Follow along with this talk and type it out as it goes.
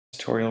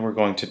tutorial we're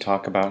going to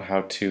talk about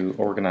how to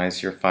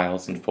organize your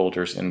files and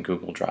folders in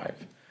Google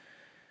Drive.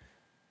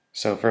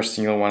 So first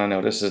thing you'll want to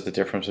notice is the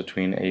difference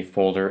between a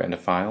folder and a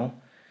file.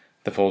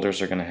 The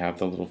folders are going to have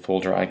the little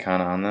folder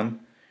icon on them,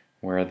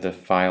 where the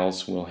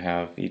files will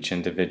have each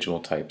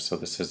individual type. So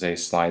this is a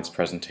slides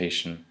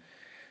presentation,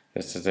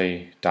 this is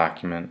a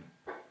document,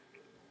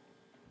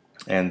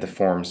 and the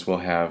forms will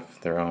have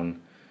their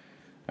own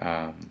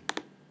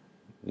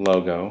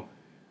logo,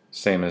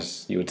 same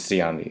as you would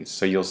see on these.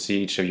 So you'll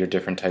see each of your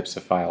different types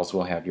of files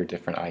will have your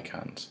different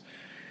icons.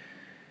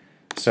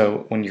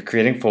 So when you're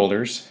creating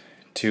folders,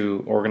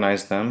 to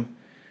organize them,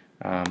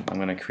 I'm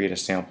going to create a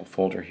sample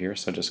folder here.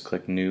 So just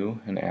click New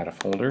and add a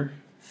folder.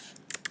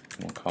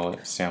 We'll call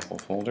it Sample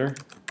Folder.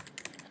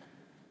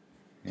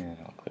 And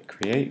I'll click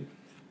Create.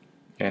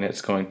 And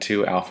it's going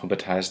to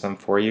alphabetize them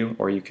for you,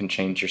 or you can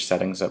change your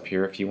settings up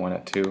here if you want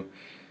it to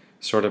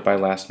sort it by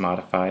last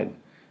modified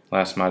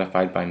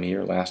by me,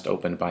 or last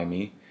opened by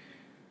me.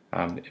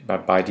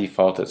 But by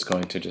default it's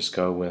going to just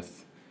go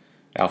with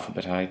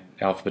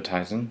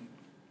alphabetizing.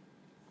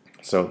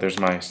 So there's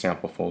my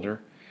sample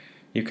folder.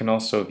 You can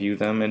also view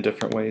them in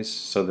different ways.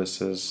 So this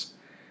is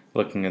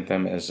looking at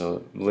them as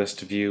a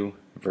list view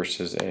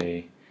versus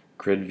a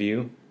grid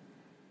view.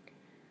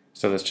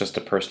 So that's just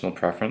a personal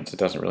preference. It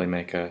doesn't really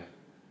make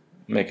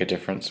a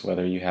difference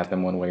whether you have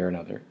them one way or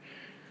another.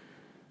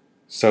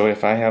 So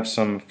if I have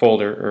some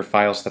folder or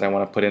files that I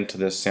want to put into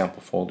this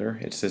sample folder,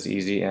 it's as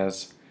easy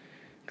as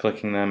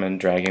clicking them and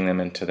dragging them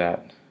into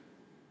that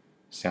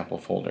sample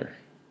folder.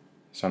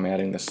 So I'm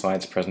adding the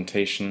slides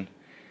presentation.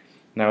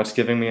 Now it's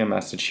giving me a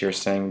message here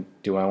saying,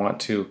 do I want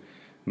to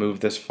move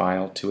this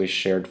file to a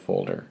shared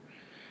folder?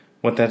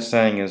 What that's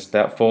saying is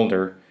that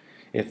folder,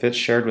 if it's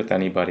shared with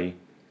anybody,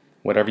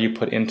 whatever you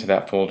put into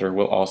that folder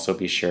will also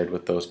be shared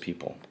with those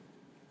people.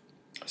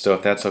 So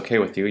if that's okay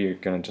with you, you're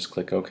going to just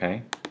click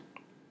OK.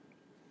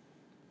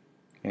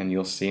 And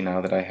you'll see now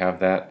that I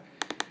have that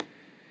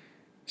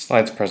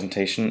slides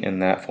presentation in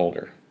that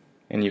folder.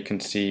 And you can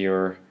see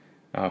your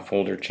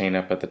folder chain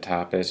up at the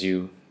top. As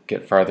you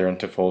get farther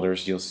into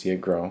folders, you'll see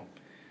it grow.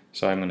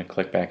 So I'm going to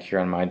click back here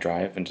on my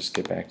drive and just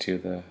get back to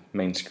the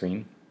main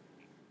screen.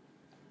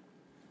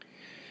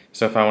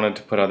 So if I wanted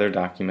to put other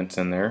documents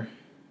in there,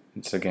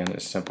 it's again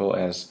as simple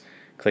as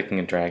clicking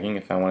and dragging.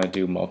 If I want to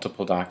do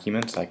multiple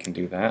documents, I can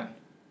do that.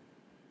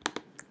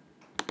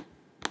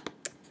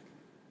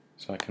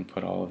 So I can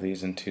put all of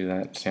these into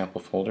that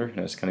sample folder, and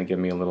it's going to give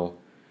me a little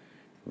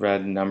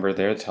red number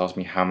there that tells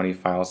me how many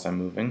files I'm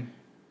moving.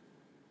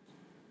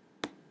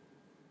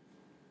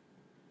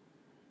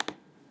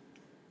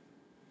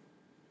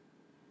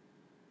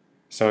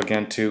 So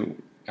again,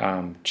 to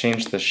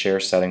change the share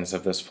settings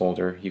of this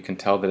folder, you can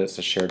tell that it's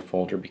a shared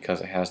folder because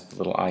it has the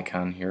little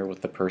icon here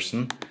with the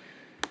person.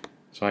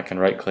 So I can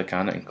right click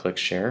on it and click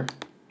Share.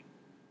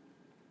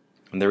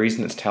 And the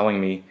reason it's telling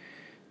me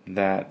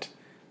that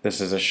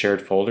this is a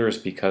shared folder is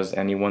because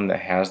anyone that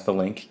has the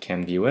link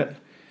can view it.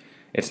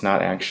 It's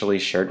not actually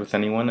shared with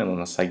anyone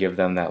unless I give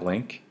them that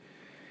link.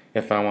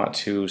 If I want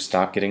to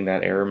stop getting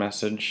that error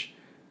message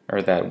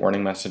or that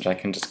warning message, I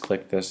can just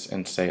click this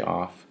and say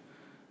off.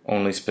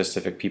 Only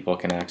specific people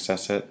can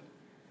access it.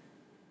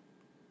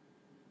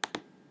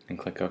 And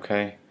click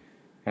OK.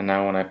 And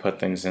now when I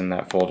put things in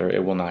that folder,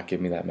 it will not give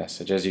me that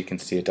message. As you can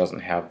see, it doesn't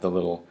have the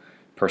little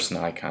person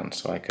icon,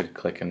 so I could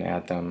click and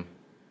add them,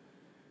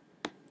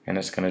 and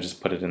it's going to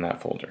just put it in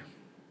that folder.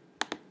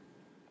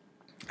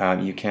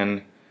 You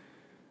can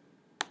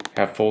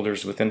have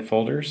folders within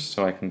folders,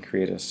 so I can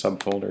create a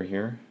subfolder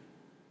here.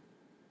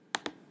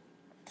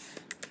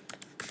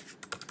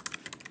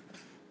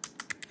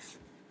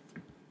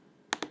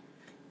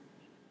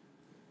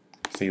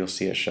 So you'll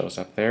see it shows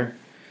up there.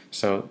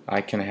 So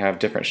I can have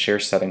different share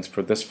settings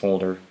for this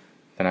folder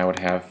than I would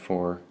have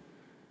for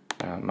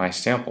my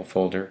sample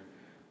folder.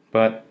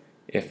 But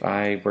if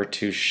I were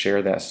to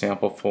share that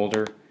sample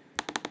folder,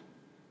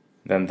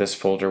 then this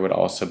folder would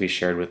also be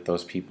shared with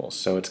those people.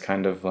 So it's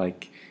kind of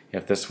like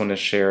if this one is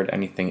shared,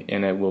 anything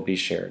in it will be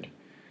shared.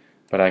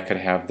 But I could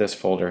have this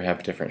folder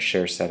have different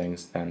share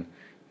settings than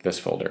this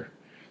folder.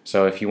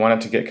 So if you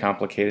want it to get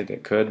complicated,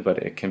 it could, but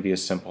it can be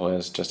as simple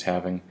as just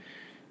having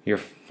your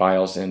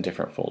files in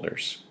different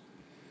folders.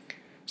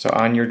 So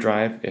on your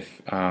drive, if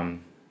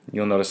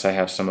you'll notice I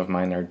have some of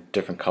mine are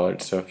different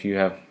colored. So if you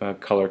have a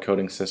color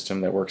coding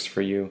system that works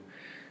for you,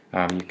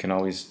 you can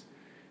always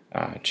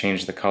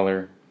change the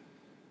color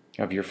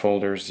of your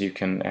folders. You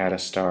can add a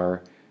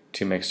star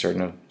to make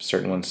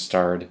certain ones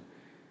starred,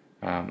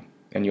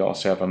 and you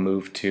also have a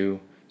move to.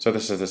 So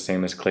this is the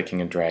same as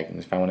clicking and dragging.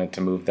 If I wanted to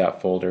move that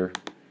folder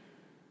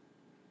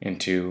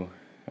into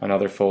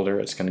another folder,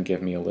 it's going to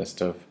give me a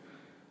list of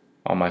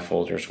all my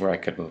folders where I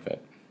could move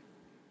it.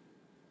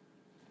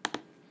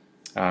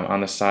 On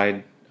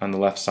the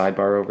left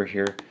sidebar over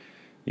here,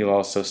 you'll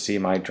also see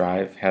my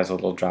drive has a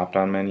little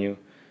drop-down menu,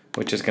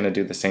 which is going to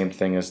do the same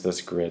thing as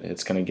this grid.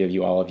 It's going to give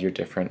you all of your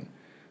different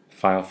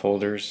file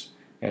folders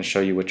and show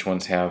you which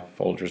ones have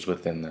folders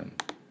within them.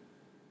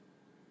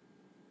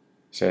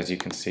 So as you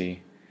can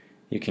see,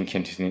 you can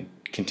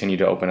continue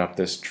to open up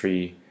this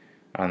tree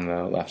on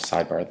the left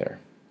sidebar there.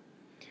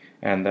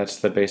 And that's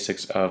the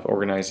basics of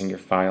organizing your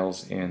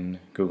files in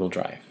Google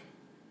Drive.